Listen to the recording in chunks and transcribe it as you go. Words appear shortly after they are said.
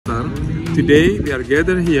Today we are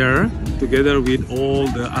gathered here together with all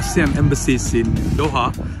the ASEAN embassies in Doha.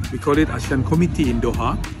 We call it ASEAN Committee in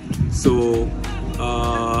Doha. So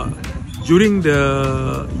during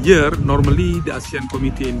the year, normally the ASEAN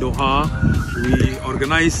Committee in Doha, we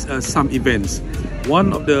organize some events.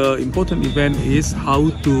 One of the important events is how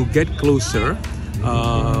to get closer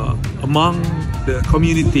among the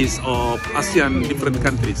communities of ASEAN different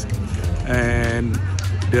countries. And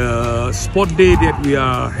the sport day that we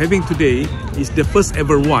are having today is the first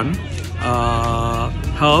ever one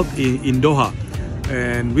held in Doha.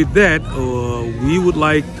 And with that, we would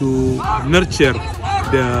like to nurture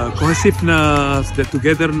the cohesiveness, the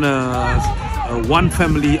togetherness, one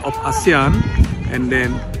family of ASEAN, and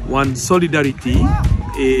then one solidarity.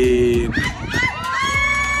 We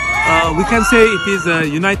can say it is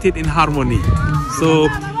united in harmony. So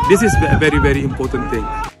this is a very, very important thing.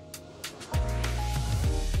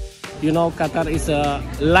 You know, Qatar is a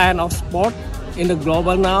land of sport in the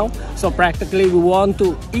global now. So practically we want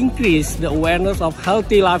to increase the awareness of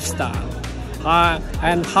healthy lifestyle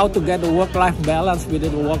and how to get the work-life balance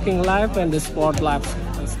within the working life and the sport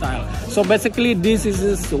lifestyle. So basically this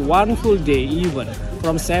is one full day event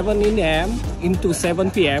from 7 a.m. into 7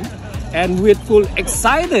 p.m. and with full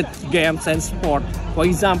excited games and sport. For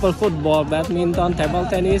example, football, badminton, table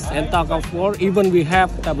tennis, and tug of war. Even we have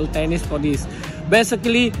table tennis for this.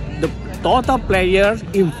 Basically, the total players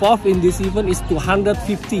involved in this event is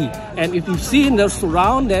 250. And if you see in the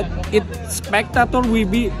surround that, spectator will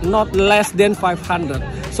be not less than 500.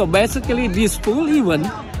 So basically, this full event,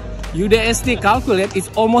 UDST calculate, it's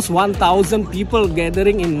almost 1,000 people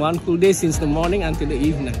gathering in one full day since the morning until the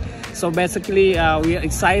evening. So basically, we are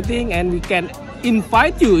exciting and we can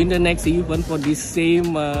invite you in the next event for these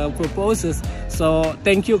same purposes. So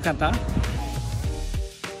thank you, Qatar.